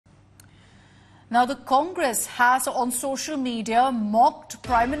Now, the Congress has on social media mocked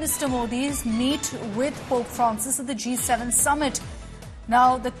Prime Minister Modi's meet with Pope Francis at the G7 summit.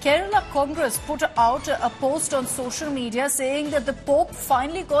 Now, the Kerala Congress put out a post on social media saying that the Pope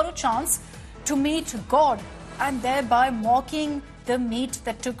finally got a chance to meet God and thereby mocking the meet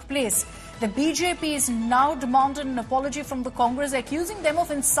that took place. The BJP is now demanded an apology from the Congress, accusing them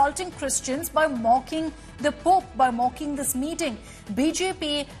of insulting Christians by mocking the Pope, by mocking this meeting.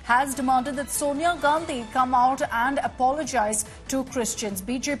 BJP has demanded that Sonia Gandhi come out and apologize to Christians.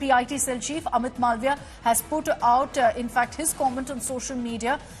 BJP IT cell chief Amit Malviya has put out, in fact, his comment on social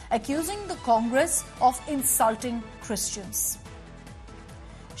media, accusing the Congress of insulting Christians.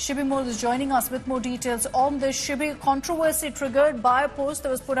 Shibi Moore is joining us with more details on this. Shibi, controversy triggered by a post that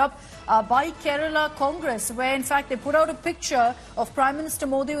was put up by Kerala Congress, where in fact they put out a picture of Prime Minister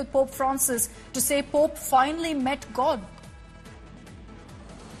Modi with Pope Francis to say Pope finally met God.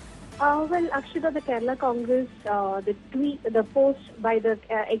 Well, Akshita, the Kerala Congress, the post by the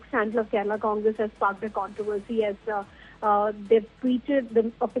ex-handler of Kerala Congress has sparked a controversy as they've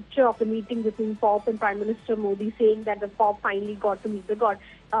tweeted a picture of the meeting between Pope and Prime Minister Modi, saying that the Pope finally got to meet the God.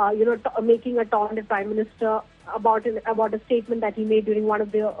 Making a taunt at Prime Minister about a statement that he made during one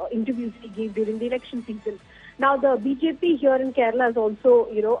of the interviews he gave during the election season. Now, the BJP here in Kerala has also,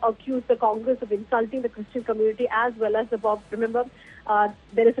 accused the Congress of insulting the Christian community as well as the Pope. Remember,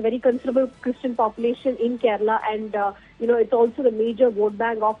 there is a very considerable Christian population in Kerala, and it's also the major vote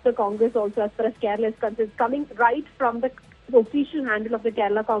bank of the Congress. Also, as far as Kerala is concerned, coming right from the official handle of the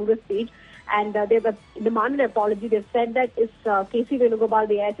Kerala Congress page. And they've demanded an apology. They've said that it's K.C. Venugopal,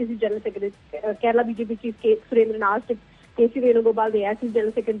 the AICC General Secretary, Kerala BJP Chief K. Surendran asked if K.C. Venugopal, the AICC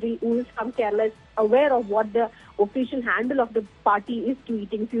General Secretary, who is from Kerala, is aware of what the official handle of the party is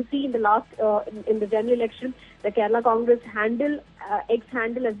tweeting. If you see in the last, in the general election, the Kerala Congress handle,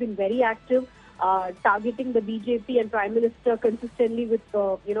 ex-handle has been very active, targeting the BJP and Prime Minister consistently with,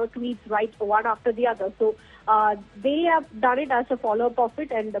 tweets right one after the other. So they have done it as a follow-up of it,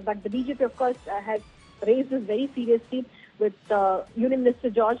 but the BJP, of course, has raised this very seriously with Union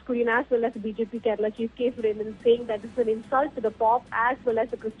Minister George Kurian as well as the BJP Kerala Chief K. Surendran saying that this is an insult to the Pope as well as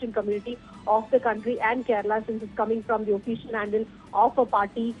the Christian community of the country and Kerala, since it's coming from the official handle of a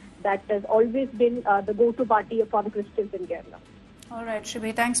party that has always been the go-to party for the Christians in Kerala. All right,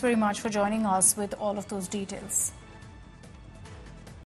 Shibi, thanks very much for joining us with all of those details.